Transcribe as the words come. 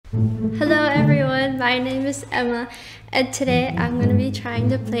Hello everyone, my name is Emma and today I'm going to be trying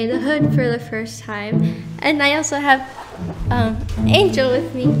to play DaHood for the first time, and I also have Angel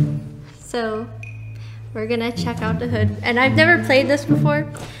with me, so we're gonna check out DaHood. And I've never played this before,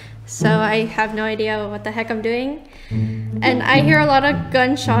 so I have no idea what the heck I'm doing, and I hear a lot of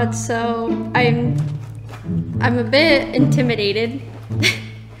gunshots, so I'm a bit intimidated.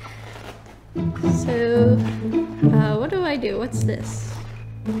 So what do I do? What's this?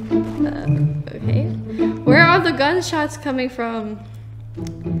 Okay. Where are the gunshots coming from?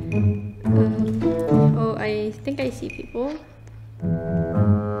 Oh, I think I see people.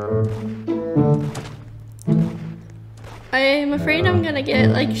 I'm afraid I'm gonna get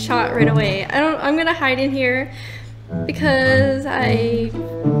like shot right away. I'm gonna hide in here because I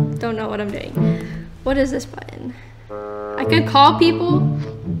don't know what I'm doing. What is this button? I can call people?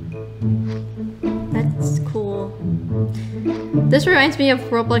 That's cool. This reminds me of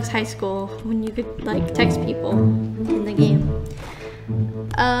Roblox High School when you could like text people in the game.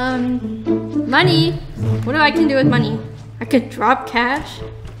 Money. What do I can do with money? I could drop cash.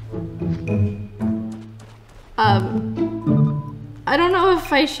 I don't know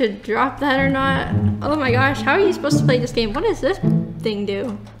if I should drop that or not. Oh my gosh, how are you supposed to play this game? What does this thing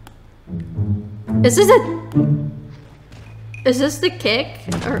do? Is this the kick?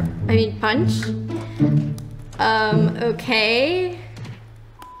 Or, I mean, punch? Okay.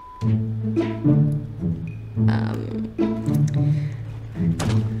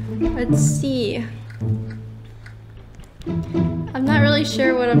 Let's see. I'm not really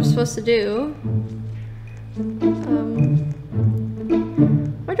sure what I'm supposed to do.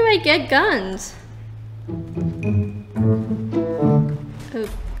 Where do I get guns?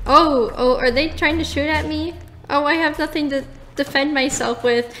 Oh, are they trying to shoot at me? Oh, I have nothing to defend myself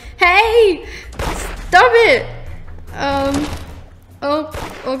with. Hey! Stop it!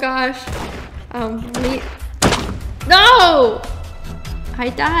 Oh gosh. No! I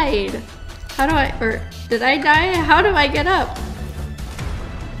died. How do I, or did I die? How do I get up?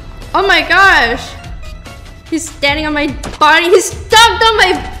 Oh my gosh! He's standing on my body. He stomped on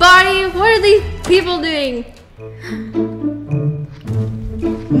my body! What are these people doing?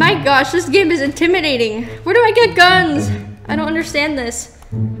 My gosh, this game is intimidating. Where do I get guns? I don't understand this.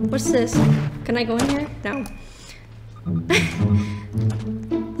 What's this? Can I go in here? No.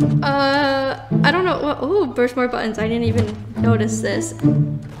 I don't know. Oh, there's more buttons. I didn't even notice this.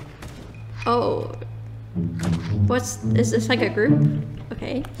 Oh. Is this like a group?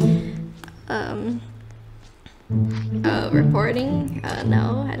 Okay. Reporting?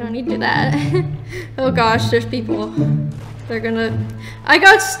 No, I don't need to do that. Oh gosh, there's people. They're gonna... I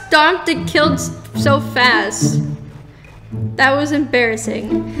got stomped and killed so fast. That was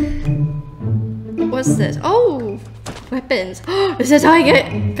embarrassing. What's this? Oh! Weapons. Is this how I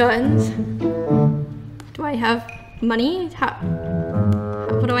get guns? Do I have money?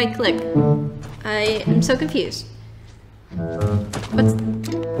 What do I click? I am so confused.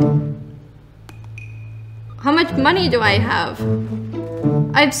 How much money do I have?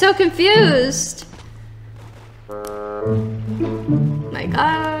 I'm so confused. My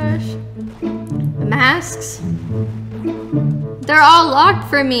gosh. The masks. They're all locked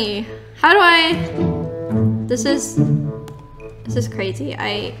for me. How do I... This is crazy.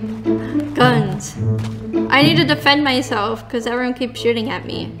 Guns. I need to defend myself because everyone keeps shooting at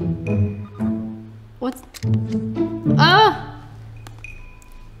me. What's... Oh!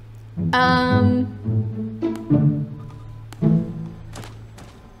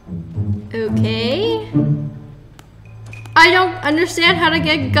 Okay. I don't understand how to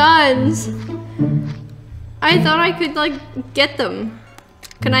get guns. I thought I could like get them.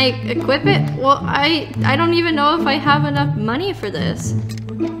 Can I equip it? Well, I don't even know if I have enough money for this.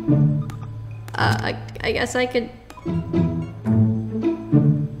 I guess I could.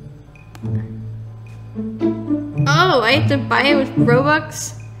 Oh, I have to buy it with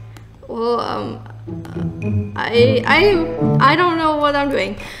Robux? Well, I don't know what I'm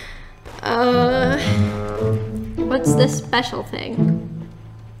doing. What's this special thing?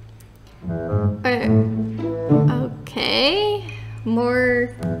 Okay.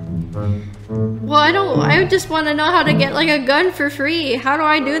 More... Well, I just want to know how to get like a gun for free. How do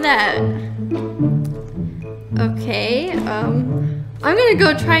I do that? Okay, I'm gonna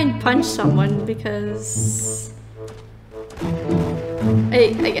go try and punch someone because...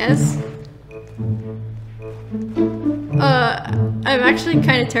 I guess. I'm actually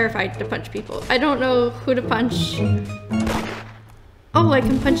kind of terrified to punch people. I don't know who to punch. Oh, I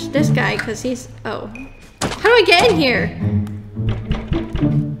can punch this guy because he's... Oh. How do I get in here?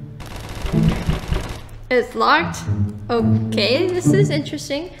 It's locked? Okay, this is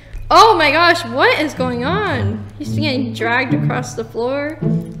interesting. Oh my gosh, what is going on? He's getting dragged across the floor.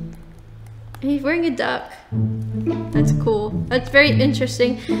 He's wearing a duck. That's cool. That's very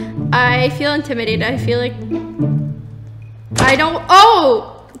interesting. I feel intimidated. I feel like I don't.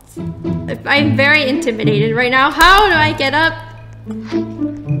 Oh! I'm very intimidated right now. How do I get up?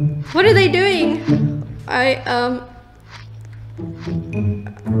 What are they doing? Okay.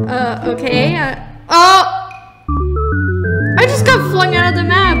 Oh! I just got flung out of the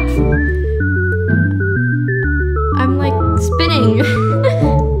map. I'm like spinning.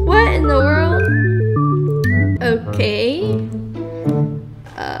 What in the world? Okay.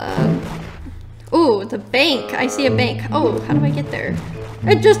 Ooh, the bank. I see a bank. Oh, how do I get there?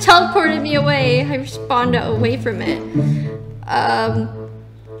 It just teleported me away. I spawned away from it.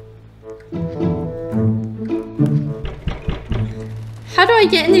 How do I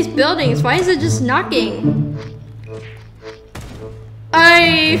get in these buildings? Why is it just knocking?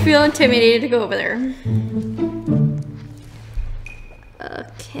 I feel intimidated to go over there.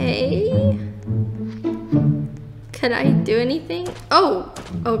 Okay. Can I do anything? Oh,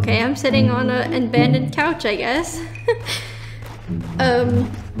 okay. I'm sitting on an abandoned couch, I guess.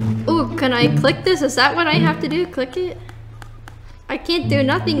 Ooh, can I click this? Is that what I have to do? Click it? I can't do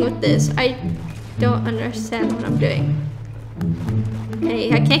nothing with this. I don't understand what I'm doing.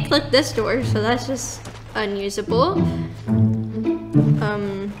 Okay, I can't click this door, so that's just unusable.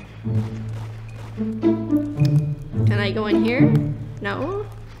 Can I go in here? No.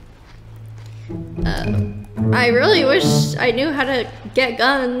 I really wish I knew how to get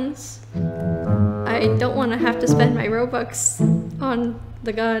guns. I don't want to have to spend my Robux on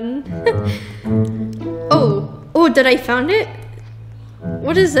the gun. Oh, did I found it?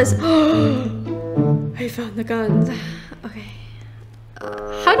 What is this? I found the guns. Okay.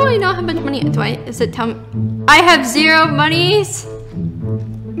 How do I know how much money do I? Is it tell me? I have 0 monies.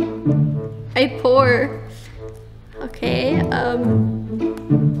 I poor. Okay.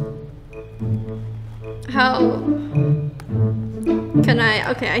 How can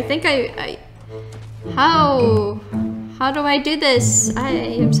I? Okay, I think I. How do I do this? I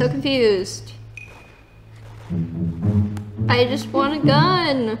am so confused. I just want a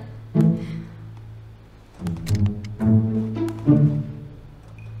gun.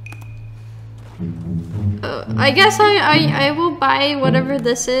 I guess I will buy whatever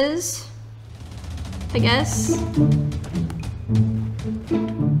this is. I guess.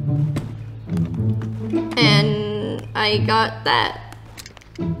 And I got that.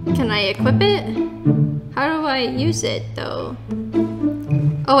 Can I equip it? How do I use it though?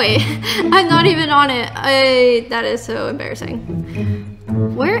 Oh wait, I'm not even on it. That is so embarrassing.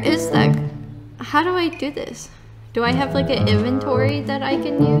 Where is that? How do I do this? Do I have like an inventory that I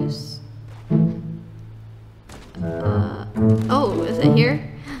can use? Oh, is it here?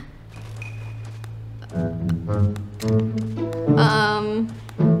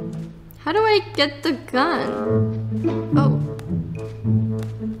 How do I get the gun? Oh.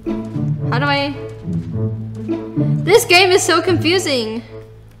 How do I? This game is so confusing.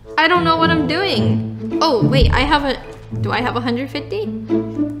 I don't know what I'm doing. Oh, wait, do I have 150?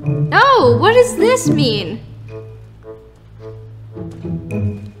 No, what does this mean?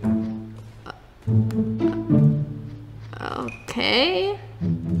 Okay.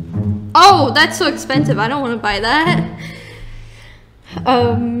 Oh, that's so expensive. I don't want to buy that.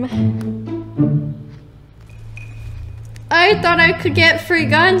 I thought I could get free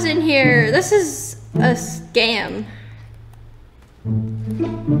guns in here. This is a scam.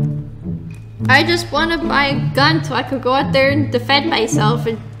 I just want to buy a gun so I could go out there and defend myself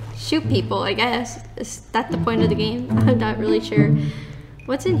and shoot people, I guess. Is that the point of the game? I'm not really sure.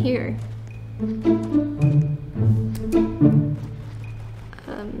 What's in here?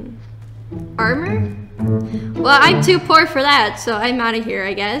 Armor? Well, I'm too poor for that, so I'm out of here,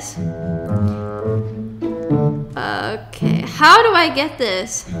 I guess. Okay, how do I get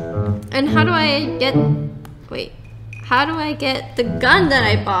this? And how do I get... Wait. How do I get the gun that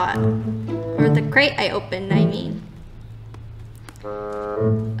I bought? Or the crate I opened, I mean.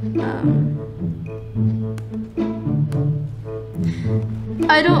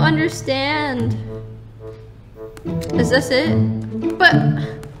 I don't understand. Is this it? But...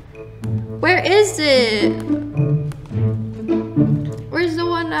 Where is it? Where's the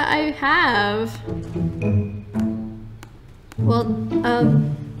one that I have? Well,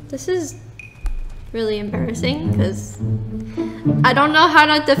 this is really embarrassing because I don't know how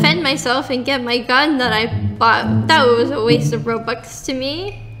to defend myself and get my gun that I bought. That was a waste of Robux to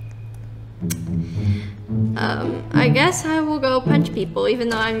me. I guess I will go punch people, even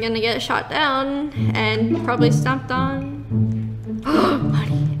though I'm gonna get shot down and probably stomped on.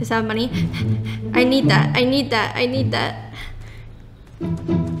 Money. Is that money? I need that. I need that. I need that.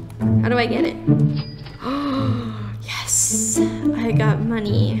 How do I get it? Yes. I got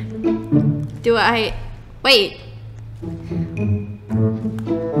money. Do I... Wait.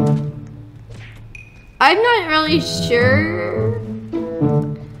 I'm not really sure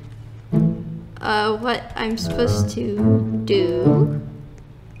what I'm supposed to do.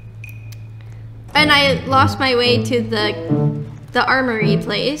 And I lost my way to the armory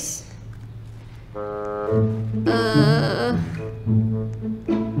place.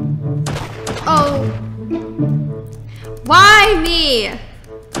 Oh. Why me?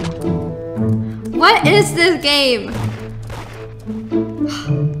 What is this game?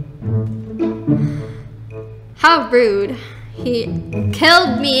 How rude. He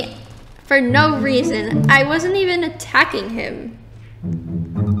killed me for no reason. I wasn't even attacking him.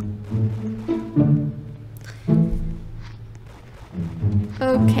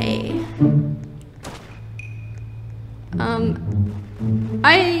 Okay.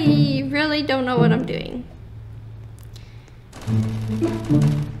 I really don't know what I'm doing.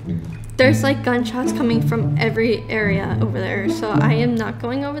 There's like gunshots coming from every area over there, so I am not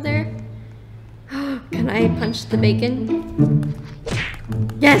going over there. Can I punch the bacon?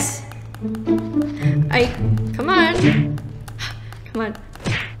 Yes! Come on! Come on.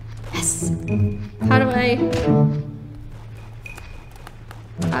 Yes! How do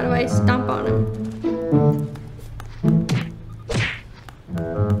I stomp on him?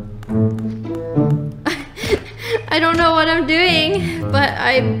 I don't know what I'm doing, but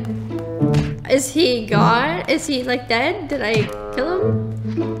is he gone? Is he like dead? Did I kill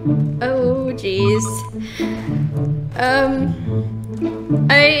him? Oh jeez.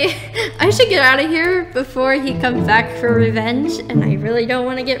 I should get out of here before he comes back for revenge, and I really don't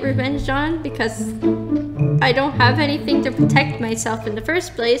want to get revenged on because I don't have anything to protect myself in the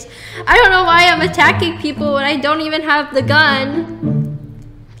first place. I don't know why I'm attacking people when I don't even have the gun.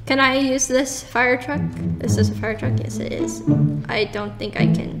 Can I use this fire truck? Is this a fire truck? Yes, it is. I don't think I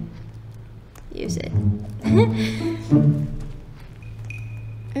can use it.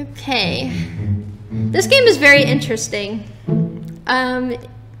 Okay. This game is very interesting.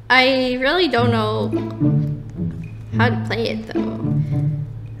 I really don't know how to play it though.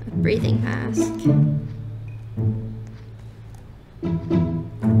 A breathing mask.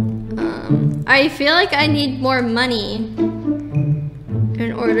 I feel like I need more money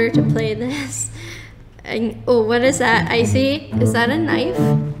in order to play this. And, oh, what is that? I see. Is that a knife?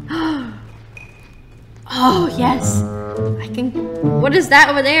 Oh, yes. I can... What is that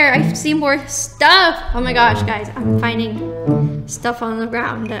over there? I see more stuff. Oh my gosh, guys. I'm finding stuff on the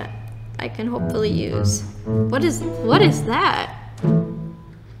ground that I can hopefully use. What is that?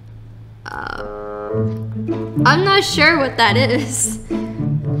 I'm not sure what that is.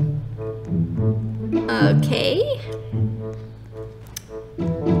 Okay.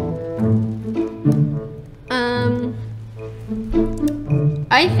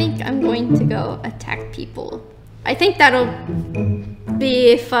 I think I'm going to go attack people. I think that'll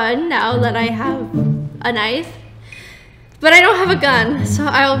be fun now that I have a knife. But I don't have a gun, so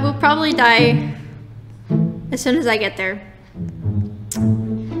I will probably die as soon as I get there.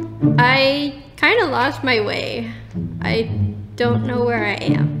 I kind of lost my way. I don't know where I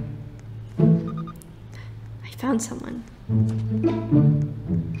am. I found someone.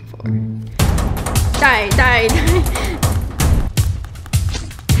 4. Die, die, die.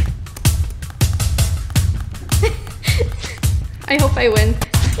 I hope I win.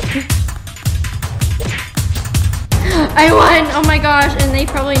 I won! Oh my gosh, and they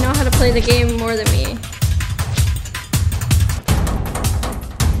probably know how to play the game more than me.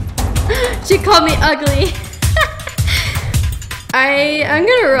 She called me ugly. I'm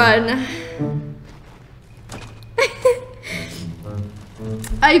gonna run.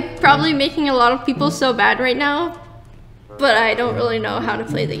 I'm probably making a lot of people so bad right now, but I don't really know how to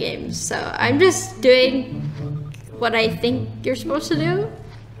play the game, so I'm just doing what I think you're supposed to do.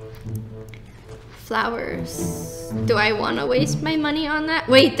 Flowers. Do I want to waste my money on that?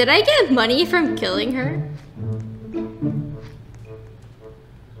 Wait, did I get money from killing her?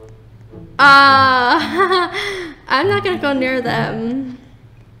 I'm not gonna go near them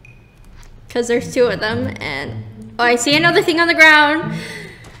because there's 2 of them, and oh, I see another thing on the ground.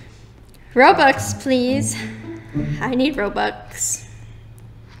 Robux, please. I need Robux.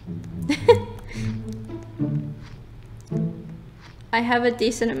 I have a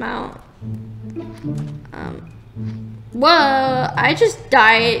decent amount. Whoa, I just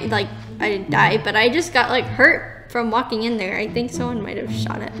died, like, I didn't die, but I just got like hurt from walking in there. I think someone might have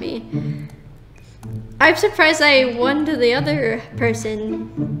shot at me. I'm surprised I won to the other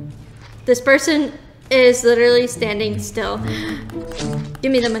person. This person is literally standing still.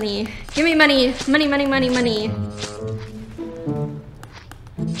 Give me the money. Give me money. Money, money, money, money.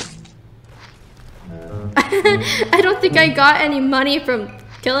 I don't think I got any money from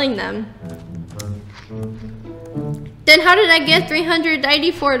killing them. Then how did I get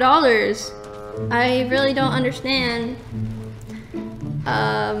 $394? I really don't understand.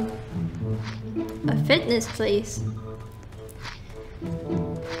 A fitness place.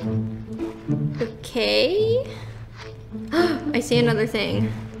 Okay. I see another thing.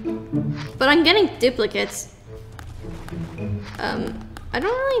 But I'm getting duplicates. I don't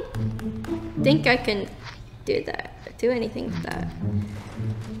really think I can do that. Do anything with that.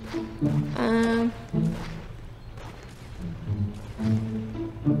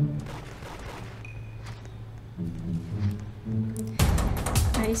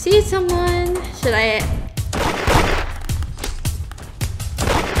 I see someone. Should I?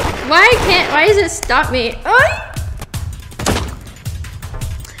 Why does it stop me? Oh!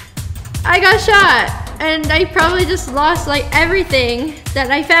 I got shot, and I probably just lost like everything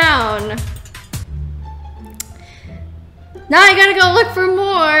that I found. Now I gotta go look for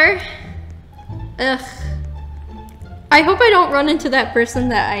more. Ugh. I hope I don't run into that person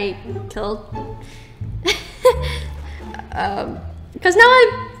that I killed. Because now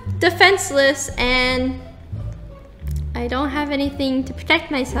I'm defenseless and I don't have anything to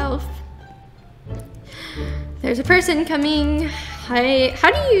protect myself. There's a person coming.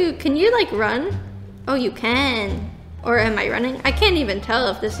 Can you like run? Oh, you can. Or am I running? I can't even tell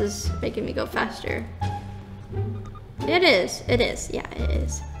if this is making me go faster. It is, yeah, it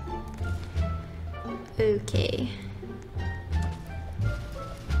is. Okay.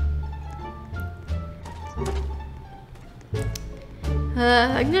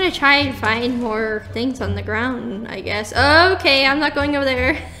 I'm gonna try and find more things on the ground, I guess. Okay, I'm not going over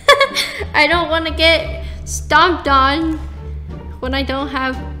there. I don't want to get stomped on when I don't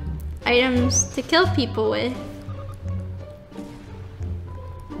have items to kill people with.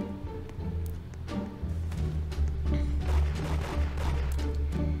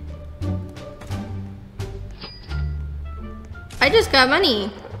 I just got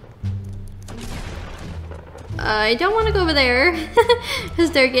money. I don't want to go over there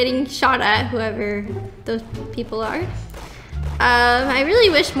because they're getting shot at, whoever those people are. I really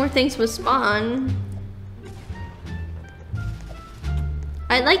wish more things would spawn.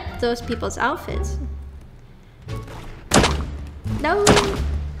 I like those people's outfits. No!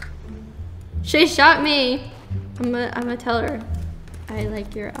 She shot me! I'm gonna tell her I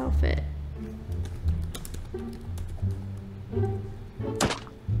like your outfit.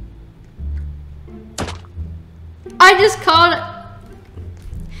 I just called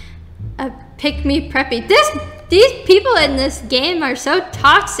a pick-me preppy. These people in this game are so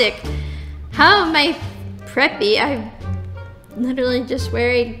toxic. How am I preppy? I'm literally just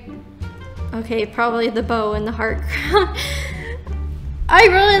wearing, okay, probably the bow and the heart crown. I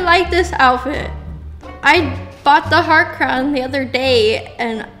really like this outfit. I bought the heart crown the other day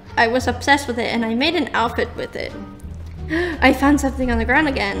and I was obsessed with it and I made an outfit with it. I found something on the ground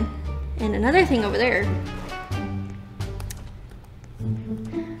again and another thing over there.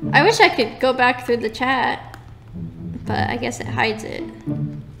 I wish I could go back through the chat, but I guess it hides it.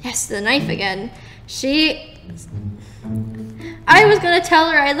 Yes, the knife again. I was gonna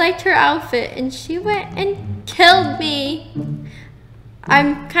tell her I liked her outfit and she went and killed me.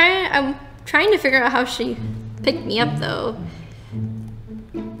 I'm trying to figure out how she picked me up though.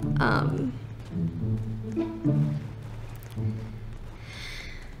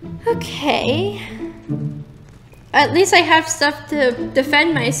 Okay. At least I have stuff to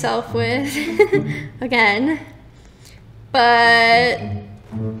defend myself with again. But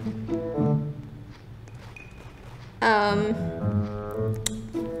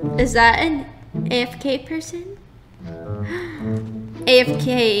is that an AFK person?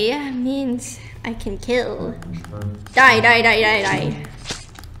 AFK means I can kill. Die, die, die, die, die.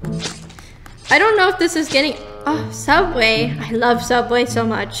 I don't know if this is getting... Oh, Subway. I love Subway so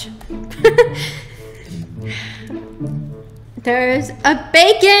much. There's a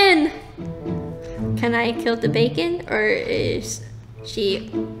bacon! Can I kill the bacon? Or is she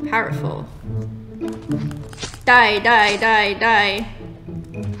powerful? Die, die, die, die.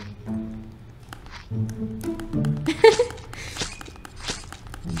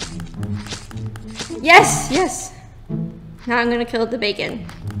 Yes, yes. Now I'm gonna kill the bacon.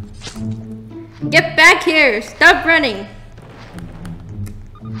 Get back here! Stop running!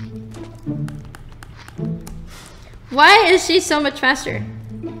 Why is she so much faster?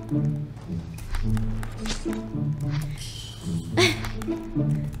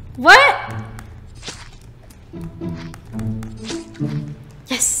 What?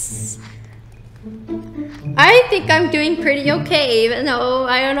 Yes. I think I'm doing pretty okay, even though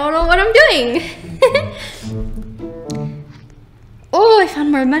I don't know what I'm doing. Oh, I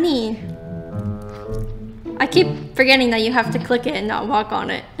found more money. I keep forgetting that you have to click it and not walk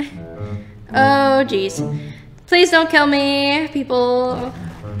on it. Oh, jeez. Please don't kill me, people.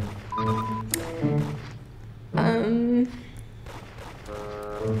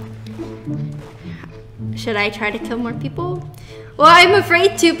 Should I try to kill more people? Well, I'm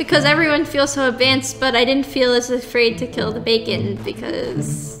afraid to because everyone feels so advanced, but I didn't feel as afraid to kill the bacon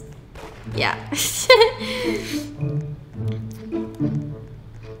because, yeah.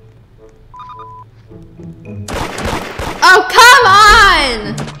 Oh, come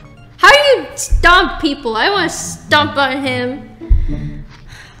on! How do you stomp people? I want to stomp on him.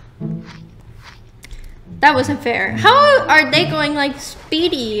 That wasn't fair. How are they going like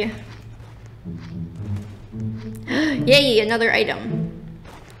speedy? Yay, another item.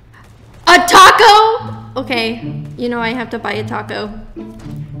 A taco? Okay, you know I have to buy a taco.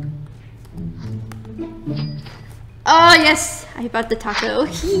 Oh yes, I bought the taco.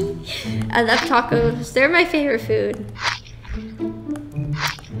 I love tacos. They're my favorite food.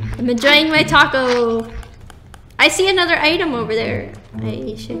 I'm enjoying my taco. I see another item over there.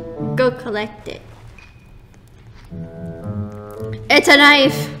 I should go collect it. It's a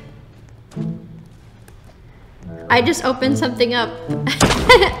knife. I just opened something up.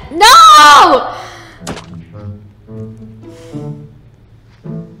 No!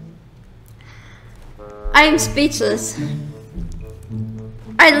 I am speechless.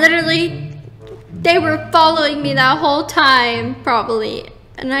 I literally, they were following me that whole time, probably.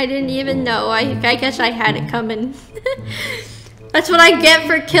 And I didn't even know. I guess I had it coming. That's what I get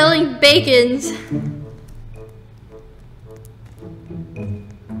for killing bacons.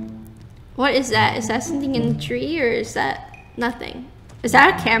 What is that? Is that something in the tree or is that nothing? Is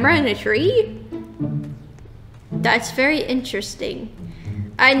that a camera in a tree? That's very interesting.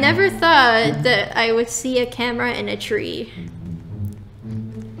 I never thought that I would see a camera in a tree.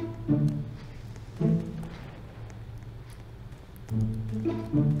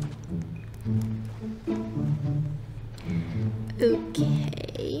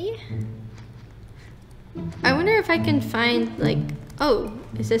 Okay. I wonder if I can find like, oh,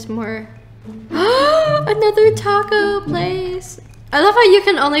 is this more? Another taco place. I love how you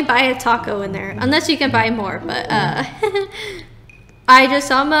can only buy a taco in there, unless you can buy more, but I just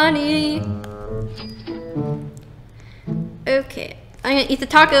saw money. Okay, I'm gonna eat the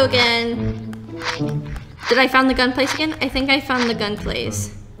taco again. Did I find the gun place again? I think I found the gun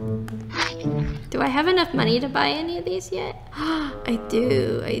place. Do I have enough money to buy any of these yet? I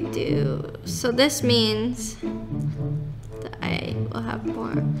do. So this means that I will have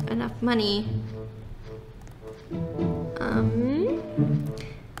enough money.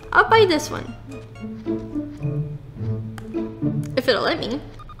 I'll buy this one. If it'll let me.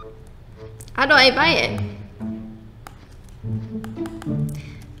 How do I buy it?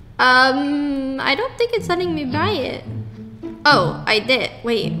 I don't think it's letting me buy it. Oh, I did.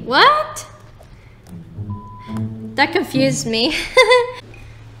 Wait, what? That confused me.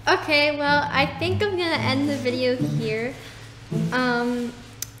 Okay, well, I think I'm gonna end the video here.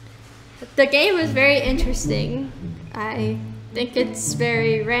 The game was very interesting. I think it's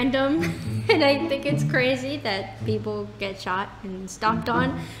very random, and I think it's crazy that people get shot and stomped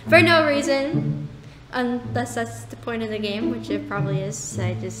on for no reason. Unless that's the point of the game, which it probably is.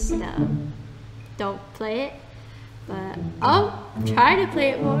 I just don't play it. But I'll try to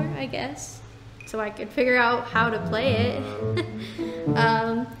play it more, I guess, so I can figure out how to play it.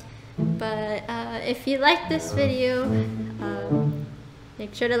 But if you like this video,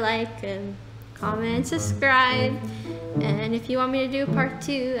 make sure to like and comment and subscribe. And if you want me to do part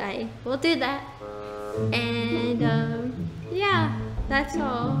 2, I will do that. And yeah, that's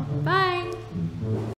all. Bye.